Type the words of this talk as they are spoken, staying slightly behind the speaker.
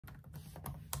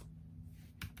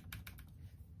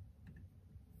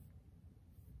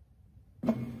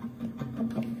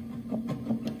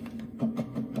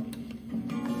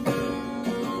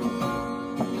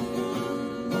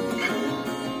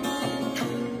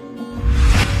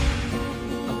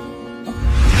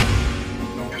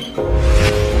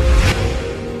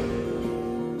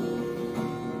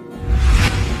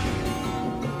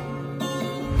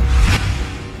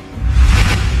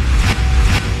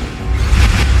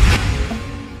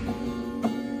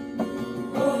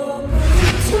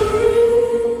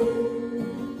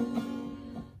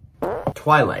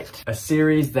Twilight, a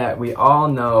series that we all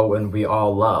know and we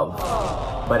all love.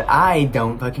 But I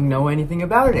don't fucking know anything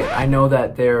about it. I know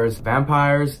that there's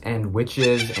vampires and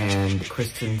witches and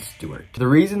Kristen Stewart. The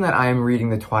reason that I am reading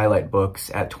the Twilight books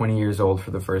at 20 years old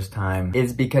for the first time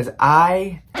is because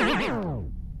I...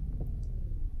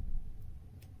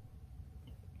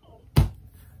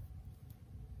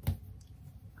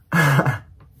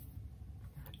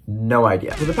 No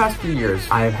idea. For the past few years,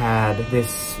 I've had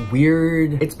this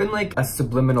weird, it's been like a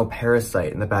subliminal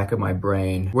parasite in the back of my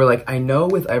brain where like I know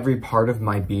with every part of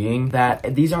my being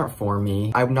that these aren't for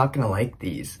me. I'm not gonna like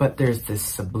these. But there's this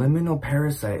subliminal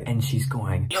parasite and she's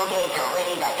going, "You need to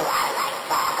read the Twilight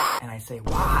Saga." And I say,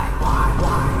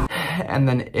 why? And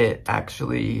then it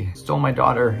actually stole my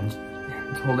daughter and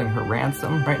it's holding her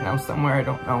ransom right now somewhere, I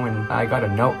don't know. And I got a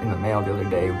note in the mail the other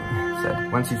day that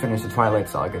said, once you finish the Twilight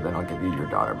Saga, then I'll give you your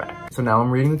daughter back. So now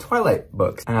I'm reading the Twilight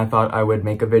books and I thought I would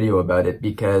make a video about it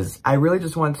because I really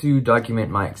just want to document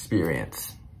my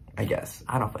experience. I guess.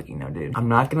 I don't fucking know, dude. I'm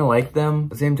not gonna like them.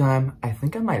 At the same time, I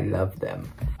think I might love them.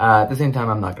 At the same time,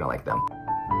 I'm not gonna like them.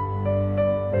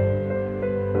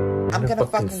 I'm gonna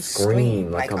fucking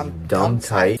scream like I'm dumb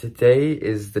tight. Today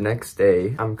is the next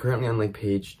day. I'm currently on like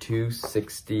page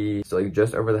 260, so like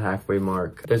just over the halfway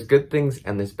mark. There's good things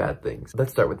and there's bad things.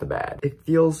 Let's start with the bad. It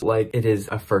feels like it is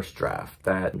a first draft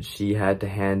that she had to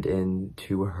hand in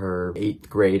to her 8th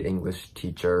grade English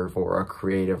teacher for a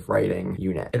creative writing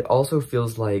unit. It also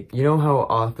feels like, you know how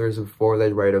authors before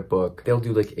they write a book, they'll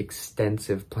do like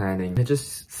extensive planning. It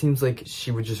just seems like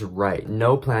she would just write.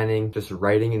 No planning, just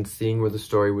writing and seeing where the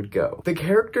story would go. The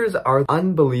characters are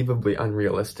unbelievably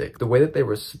unrealistic. The way that they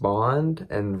respond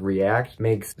and react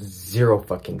makes zero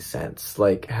fucking sense.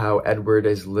 Like how Edward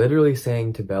is literally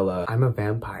saying to Bella, I'm a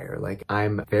vampire. Like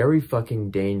I'm very fucking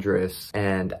dangerous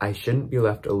and I shouldn't be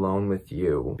left alone with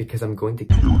you because I'm going to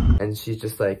kill you. And she's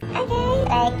just like, okay,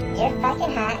 like you're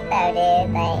fucking hot though,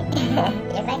 dude.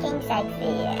 Like you're fucking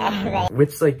sexy.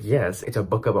 Which like, yes, it's a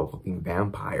book about fucking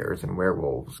vampires and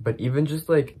werewolves. But even just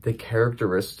like the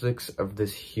characteristics of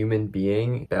this human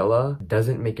being, Bella,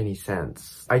 doesn't make any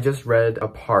sense. I just read a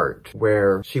part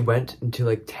where she went into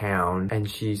like town and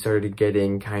she started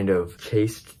getting kind of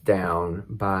chased down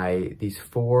by these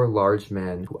 4 large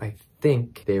men who I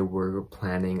think they were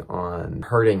planning on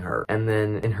hurting her. And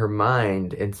then in her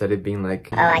mind, instead of being like,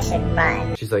 oh, I should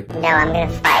run, she's like, no, I'm gonna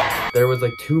fight. There was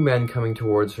like 2 men coming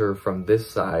towards her from this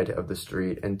side of the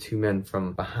street and 2 men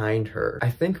from behind her. I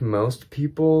think most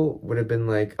people would have been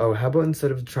like, oh, how about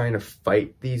instead of trying to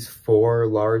fight these 4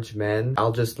 large men,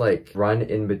 I'll just like run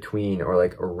in between or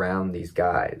like around these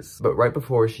guys. But right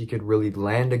before she could really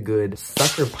land a good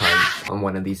sucker punch on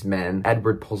one of these men,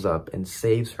 Edward pulls up and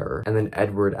saves her. And then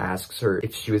Edward asks her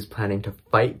if she was planning to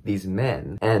fight these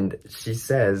men. And she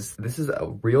says, this is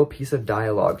a real piece of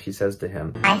dialogue, she says to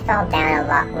him, I fall down a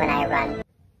lot when I run.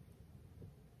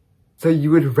 So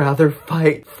you would rather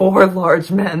fight 4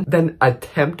 large men than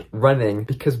attempt running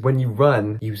because when you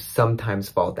run, you sometimes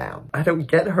fall down. I don't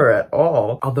get her at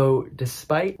all. Although,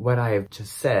 despite what I have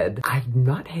just said, I'm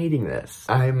not hating this.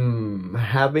 I'm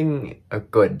having a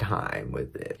good time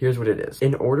with it. Here's what it is.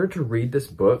 In order to read this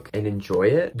book and enjoy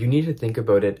it, you need to think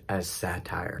about it as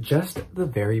satire. Just the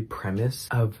very premise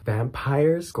of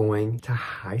vampires going to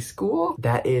high school,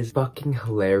 that is fucking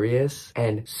hilarious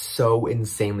and so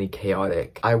insanely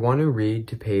chaotic. I want to read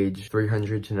to page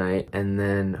 300 tonight and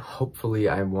then hopefully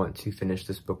I want to finish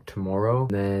this book tomorrow.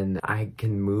 Then I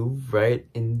can move right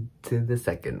into the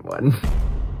second one.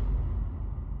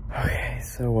 Okay,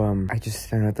 so I just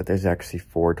found out that there's actually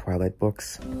 4 Twilight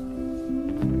books.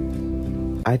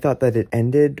 I thought that it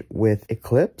ended with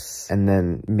Eclipse and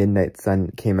then Midnight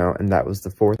Sun came out and that was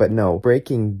the 4th, but no,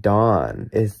 Breaking Dawn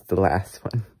is the last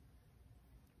one.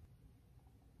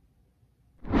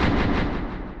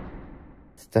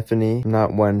 Stephanie, I'm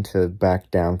not one to back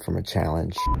down from a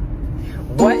challenge.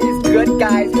 What is good,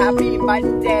 guys? Happy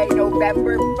Monday,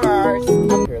 November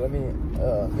 1st. Here, let me,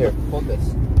 here, hold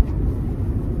this.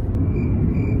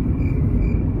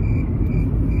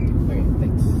 Okay,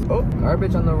 thanks. Oh,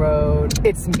 garbage on the road.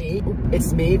 It's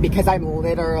me because I'm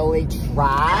literally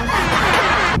trash.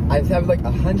 I have like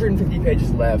 150 pages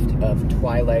left of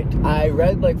Twilight. I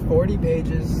read like 40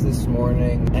 pages this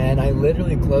morning and I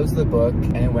literally closed the book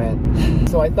and went.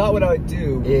 So I thought what I would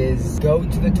do is go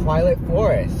to the Twilight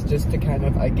Forest just to kind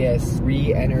of, I guess,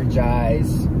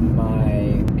 re-energize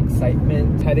my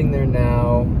excitement. Heading there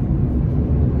now.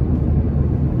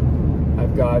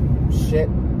 I've got shit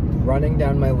running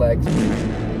down my legs.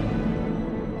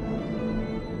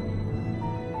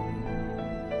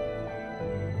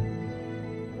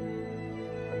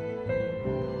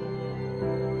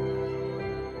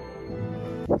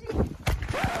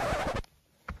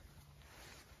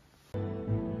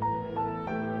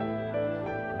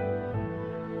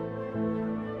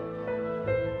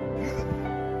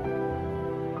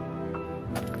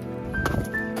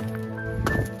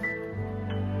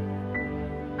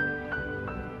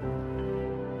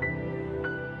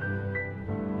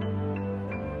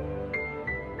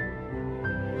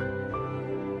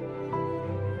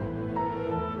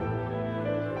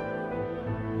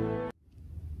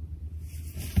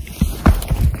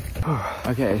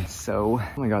 Okay, so,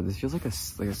 oh my god, this feels like a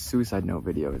suicide note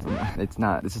video, isn't it? It's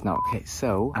not, this is not. Okay,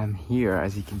 so, I'm here,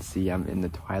 as you can see, I'm in the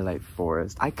Twilight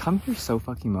Forest. I come here so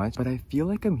fucking much, but I feel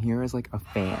like I'm here as like a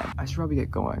fan. I should probably get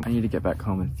going. I need to get back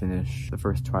home and finish the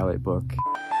first Twilight book.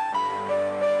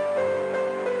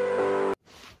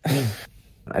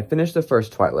 I finished the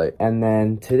first Twilight, and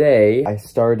then today I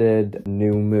started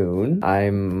New Moon.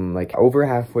 I'm like over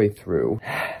halfway through.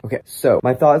 Okay, so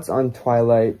my thoughts on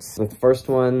Twilight. The first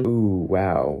one, ooh,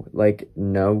 wow, like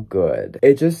no good.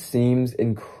 It just seems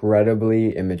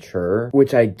incredibly immature,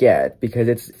 which I get because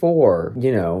it's for,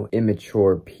 you know,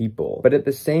 immature people. But at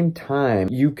the same time,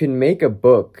 you can make a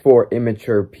book for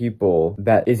immature people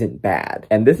that isn't bad.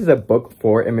 And this is a book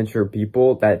for immature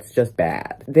people that's just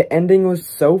bad. The ending was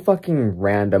so fucking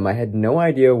random. I had no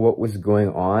idea what was going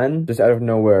on. Just out of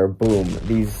nowhere, boom,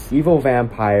 these evil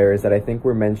vampires that I think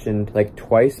were mentioned like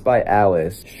twice by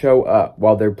Alice show up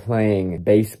while they're playing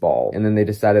baseball. And then they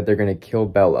decided they're gonna kill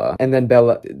Bella. And then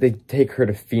Bella, they take her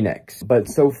to Phoenix. But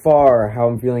so far, how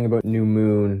I'm feeling about New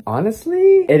Moon,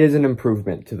 honestly, it is an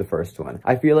improvement to the first one.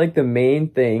 I feel like the main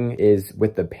thing is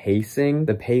with the pacing.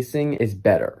 The pacing is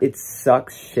better. It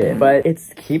sucks shit, but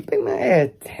it's keeping my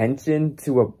attention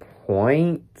to a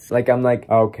point. Like, I'm like,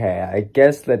 okay, I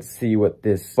guess let's see what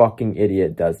this fucking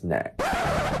idiot does next.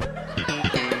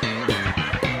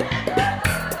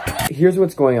 Here's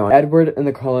what's going on. Edward and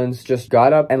the Cullens just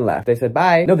got up and left. They said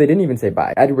bye. No, they didn't even say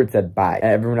bye. Edward said bye.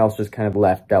 And everyone else just kind of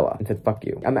left Bella and said, fuck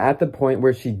you. I'm at the point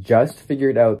where she just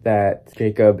figured out that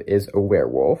Jacob is a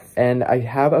werewolf. And I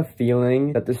have a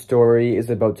feeling that the story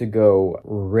is about to go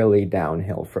really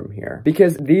downhill from here.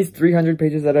 Because these 300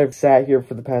 pages that I've sat here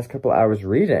for the past couple hours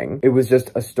reading, it was just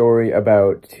a story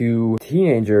about two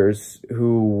teenagers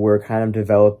who were kind of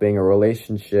developing a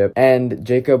relationship. And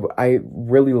Jacob, I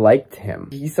really liked him.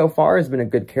 He so far has been a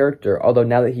good character, although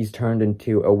now that he's turned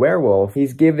into a werewolf,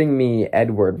 he's giving me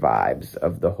Edward vibes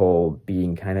of the whole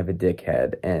being kind of a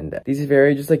dickhead, and these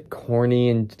very just like corny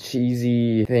and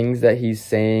cheesy things that he's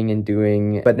saying and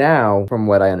doing. But now, from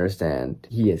what I understand,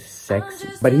 he is sexy,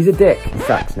 but he's a dick. He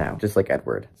sucks now, just like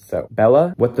Edward. So,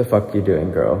 Bella, what the fuck are you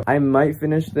doing, girl? I might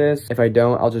finish this. If I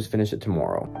don't, I'll just finish it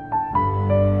tomorrow.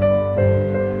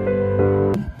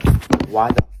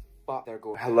 Why the fuck they're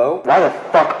going? Hello? Why the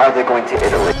fuck are they going to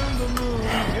Italy?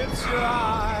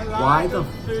 Why the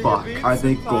fuck are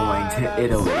they going to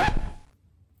Italy?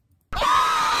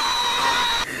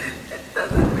 It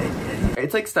doesn't make any.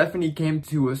 It's like Stephanie came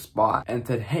to a spot and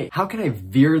said, hey, how can I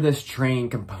veer this train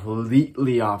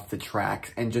completely off the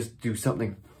tracks and just do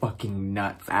something fucking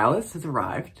nuts? Alice has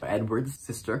arrived, Edward's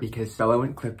sister, because Bella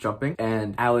went cliff jumping,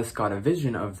 and Alice got a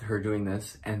vision of her doing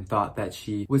this and thought that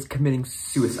she was committing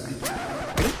suicide.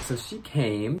 So she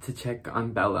came to check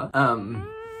on Bella.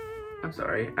 I'm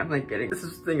sorry, I'm like this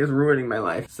thing is ruining my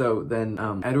life. So then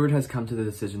Edward has come to the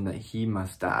decision that he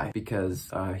must die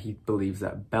because he believes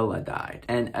that Bella died.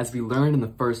 And as we learned in the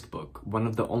first book, one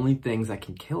of the only things that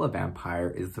can kill a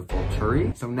vampire is the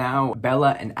Volturi. So now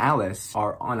Bella and Alice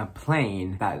are on a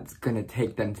plane that's gonna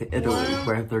take them to Italy,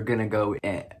 where they're gonna go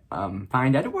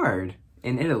find Edward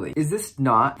in Italy. Is this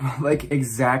not like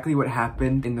exactly what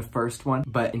happened in the first one?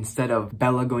 But instead of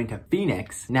Bella going to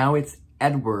Phoenix, now it's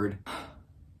Edward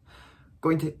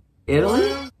going to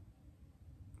Italy?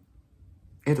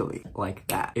 Italy, like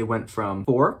that. It went from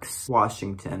Forks,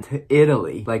 Washington to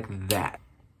Italy, like that.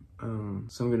 So I'm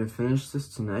gonna finish this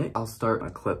tonight. I'll start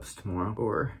Eclipse tomorrow,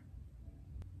 or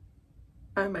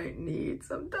I might need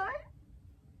some time.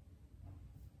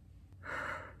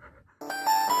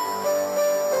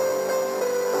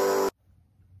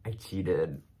 I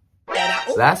cheated.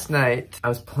 Last night, I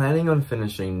was planning on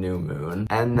finishing New Moon,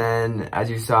 and then, as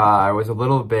you saw, I was a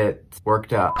little bit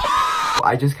worked up.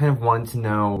 I just kind of wanted to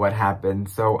know what happened,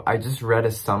 so I just read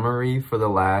a summary for the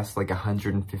last, like,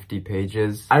 150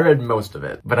 pages. I read most of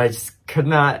it, but I just could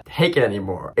not take it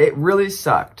anymore. It really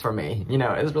sucked for me. You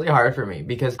know, it was really hard for me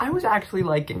because I was actually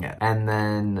liking it. And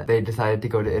then they decided to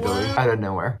go to Italy out of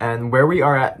nowhere. And where we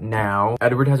are at now,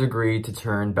 Edward has agreed to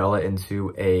turn Bella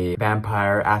into a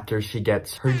vampire after she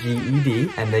gets her GED,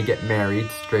 and they get married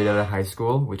straight out of high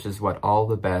school, which is what all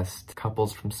the best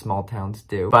couples from small towns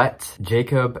do. But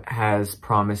Jacob has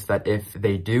promised that if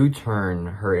they do turn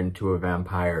her into a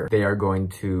vampire, they are going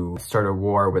to start a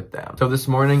war with them. So this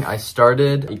morning I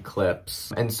started Eclipse.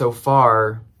 And so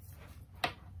far,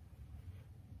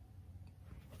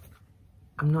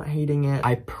 I'm not hating it.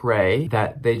 I pray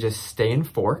that they just stay in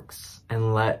Forks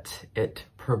and let it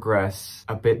progress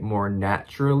a bit more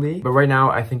naturally. But right now,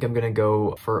 I think I'm gonna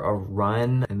go for a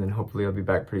run, and then hopefully I'll be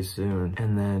back pretty soon.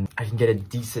 And then I can get a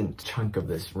decent chunk of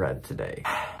this read today.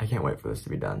 I can't wait for this to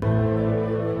be done.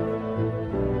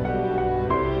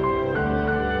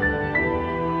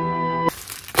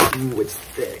 it's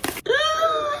thick.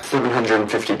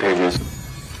 750 pages.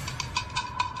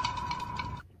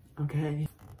 Okay.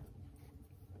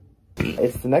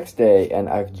 It's the next day, and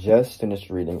I've just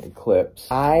finished reading Eclipse.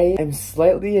 I am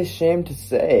slightly ashamed to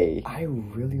say, I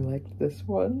really liked this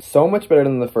one. So much better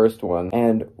than the first one,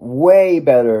 and way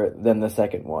better than the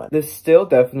second one. This still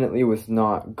definitely was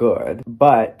not good,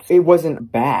 but it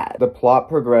wasn't bad. The plot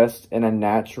progressed in a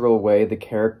natural way. The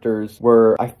characters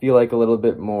were, I feel like, a little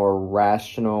bit more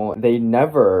rational. They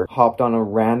never hopped on a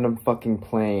random fucking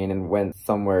plane and went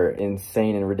somewhere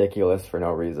insane and ridiculous for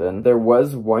no reason. There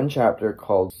was one chapter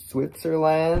called Switzerland.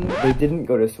 They didn't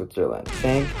go to Switzerland.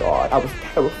 Thank God. I was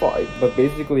terrified. But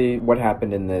basically what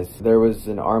happened in this, there was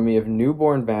an army of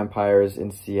newborn vampires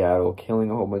in Seattle killing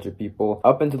a whole bunch of people.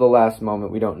 Up until the last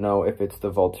moment, we don't know if it's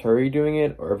the Volturi doing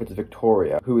it or if it's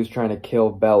Victoria, who is trying to kill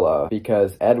Bella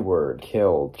because Edward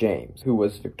killed James, who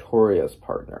was Victoria's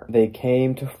partner. They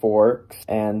came to Forks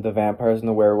and the vampires and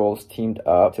the werewolves teamed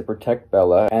up to protect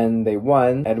Bella, and they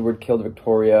won. Edward killed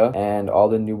Victoria and all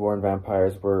the newborn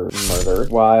vampires were murdered,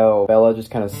 while Bella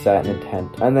just kind of sat in a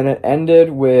tent. And then it ended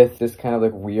with this kind of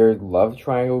like weird love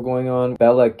triangle going on.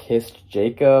 Bella kissed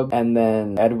Jacob, and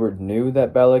then Edward knew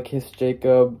that Bella kissed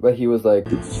Jacob, but he was like,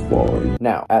 it's fine.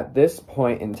 Now, at this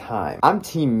point in time, I'm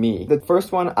team me. The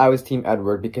first one, I was team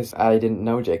Edward because I didn't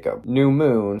know Jacob. New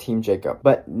Moon, team Jacob.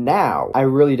 But now, I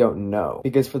really don't know,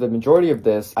 because for the majority of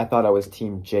this, I thought I was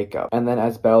team Jacob. And then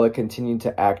as Bella continued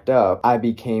to act up, I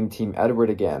became team Edward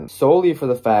again, solely for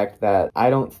the fact that I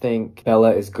don't think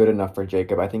Bella is good enough for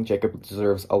Jacob. I think Jacob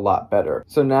deserves a lot better.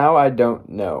 So now I don't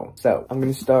know. So I'm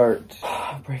gonna start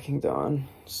Breaking Dawn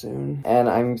soon, and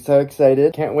I'm so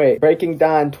excited. Can't wait. Breaking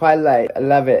Dawn, Twilight, I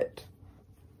love it.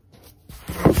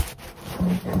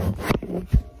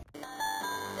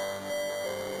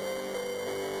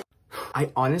 I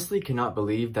honestly cannot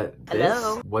believe that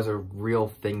this was a real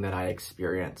thing that I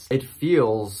experienced. It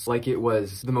feels like it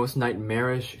was the most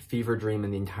nightmarish fever dream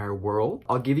in the entire world.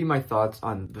 I'll give you my thoughts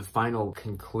on the final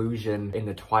conclusion in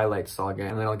the Twilight Saga,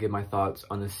 and then I'll give my thoughts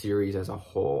on the series as a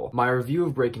whole. My review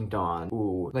of Breaking Dawn,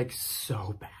 ooh, like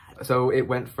so bad. So it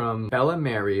went from Bella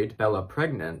married, Bella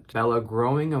pregnant, Bella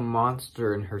growing a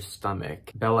monster in her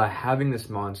stomach, Bella having this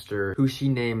monster who she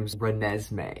names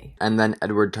Renesmee, and then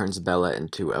Edward turns Bella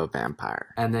into a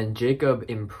vampire. And then Jacob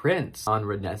imprints on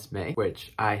Renesmee,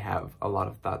 which I have a lot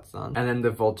of thoughts on. And then the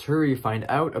Volturi find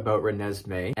out about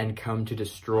Renesmee and come to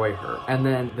destroy her. And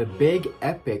then the big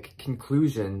epic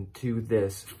conclusion to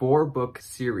this 4-book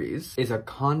series is a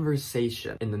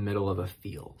conversation in the middle of a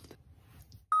field.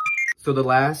 So the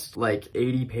last, like,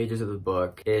 80 pages of the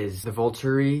book is the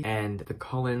Volturi and the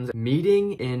Cullens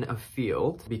meeting in a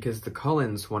field because the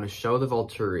Cullens want to show the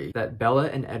Volturi that Bella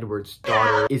and Edward's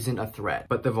daughter isn't a threat.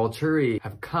 But the Volturi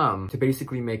have come to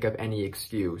basically make up any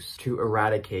excuse to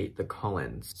eradicate the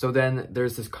Cullens. So then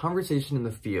there's this conversation in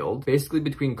the field, basically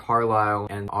between Carlisle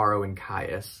and Aro and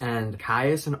Caius. And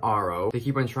Caius and Aro, they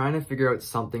keep on trying to figure out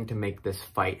something to make this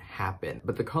fight happen.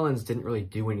 But the Cullens didn't really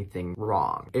do anything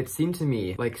wrong. It seemed to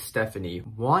me like Stephanie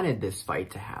wanted this fight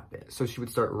to happen, so she would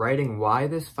start writing why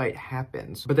this fight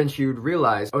happens, but then she would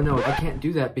realize, oh no, I can't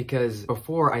do that because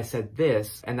before I said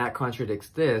this and that contradicts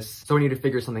this, so I need to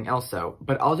figure something else out,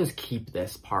 but I'll just keep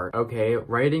this part. Okay,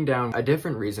 writing down a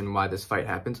different reason why this fight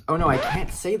happens. Oh no, I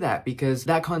can't say that because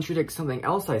that contradicts something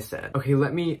else I said. Okay,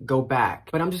 let me go back,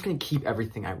 but I'm just gonna keep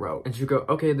everything I wrote. And she'd go,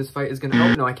 okay, this fight is gonna,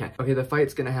 oh no, I can't. Okay, the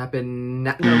fight's gonna happen,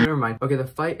 no, never mind. Okay, the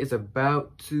fight is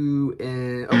about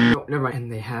to, oh no, never mind. And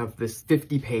they have this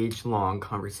 50-page long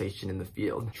conversation in the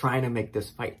field trying to make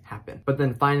this fight happen. But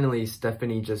then finally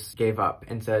Stephanie just gave up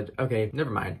and said, okay,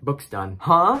 never mind, book's done.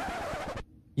 Huh?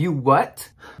 You what?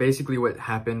 Basically what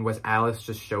happened was Alice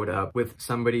just showed up with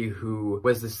somebody who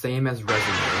was the same as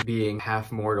Resume, being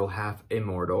half mortal, half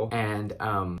immortal, and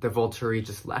the Volturi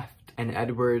just left. And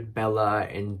Edward, Bella,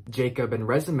 and Jacob and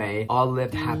Resume all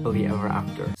lived happily ever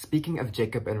after. Speaking of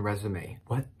Jacob and Resume,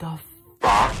 what the fuck?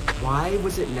 Why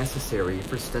was it necessary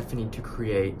for Stephanie to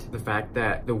create the fact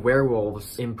that the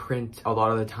werewolves imprint a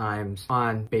lot of the times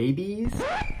on babies?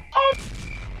 Oh,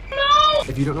 no!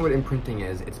 If you don't know what imprinting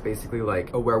is, it's basically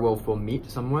like a werewolf will meet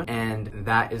someone and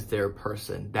that is their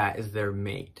person, that is their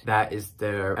mate, that is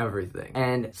their everything.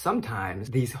 And sometimes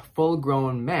these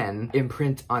full-grown men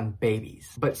imprint on babies.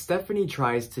 But Stephanie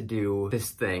tries to do this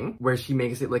thing where she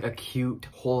makes it like a cute,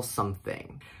 wholesome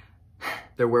thing.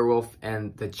 The werewolf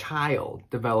and the child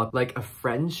develop like a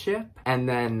friendship, and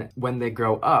then when they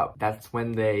grow up, that's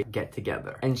when they get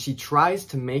together. And she tries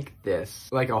to make this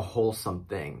like a wholesome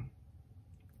thing.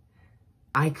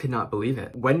 I could not believe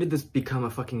it. When did this become a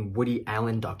fucking Woody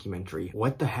Allen documentary?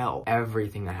 What the hell?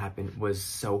 Everything that happened was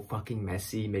so fucking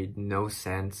messy, made no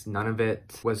sense. None of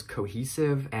it was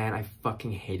cohesive, and I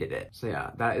fucking hated it. So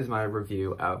yeah, that is my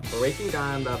review of breaking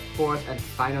down the fourth and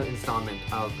final installment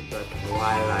of the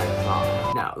Twilight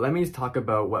Saga. Now, let me talk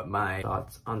about what my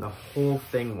thoughts on the whole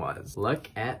thing was. Look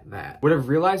at that. What I've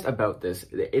realized about this,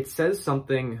 it says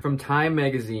something from Time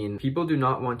magazine. People do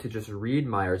not want to just read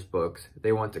Meyer's books,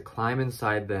 they want to climb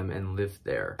inside them and live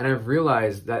there. And I've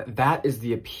realized that that is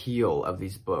the appeal of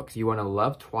these books. You want to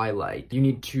love Twilight. You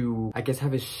need to, I guess,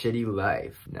 have a shitty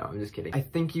life. No, I'm just kidding. I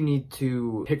think you need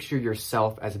to picture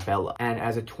yourself as Bella. And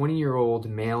as a 20-year-old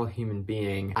male human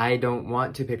being, I don't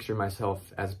want to picture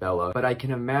myself as Bella, but I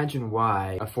can imagine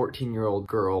why a 14-year-old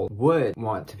girl would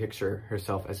want to picture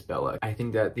herself as Bella. I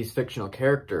think that these fictional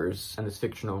characters and this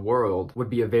fictional world would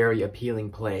be a very appealing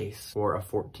place for a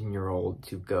 14-year-old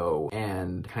to go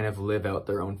and kind of live out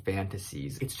their own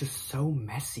fantasies. It's just so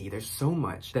messy. There's so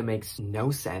much that makes no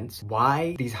sense.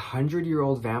 Why these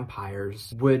 100-year-old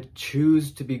vampires would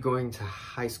choose to be going to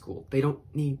high school. They don't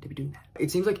need to be doing that.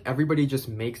 It seems like everybody just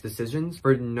makes decisions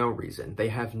for no reason. They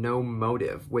have no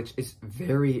motive, which is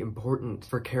very important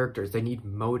for characters. They need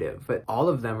motive, but all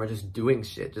of them are just doing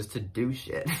shit just to do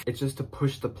shit. It's just to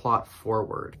push the plot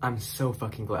forward. I'm so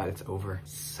fucking glad it's over.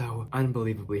 So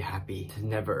unbelievably happy to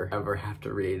never ever have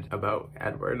to read about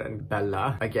Edward and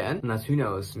Bella again. Unless, who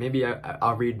knows, maybe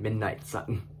I'll read Midnight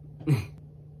Sun.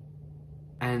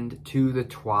 And to the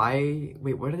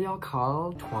wait, what are y'all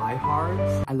called?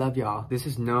 Twihards? I love y'all. This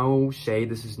is no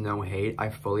shade, this is no hate. I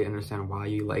fully understand why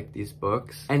you like these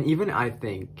books. And even I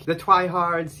think the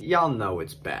Twihards, y'all know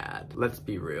it's bad. Let's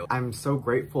be real. I'm so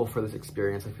grateful for this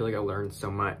experience. I feel like I learned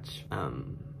so much.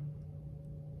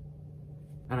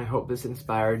 And I hope this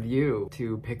inspired you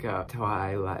to pick up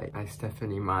Twilight by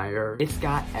Stephanie Meyer. It's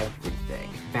got everything.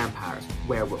 Vampires,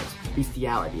 werewolves,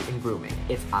 bestiality, and grooming.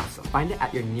 It's awesome. Find it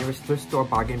at your nearest thrift store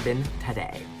bargain bin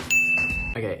today.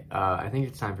 Okay, I think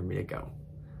it's time for me to go.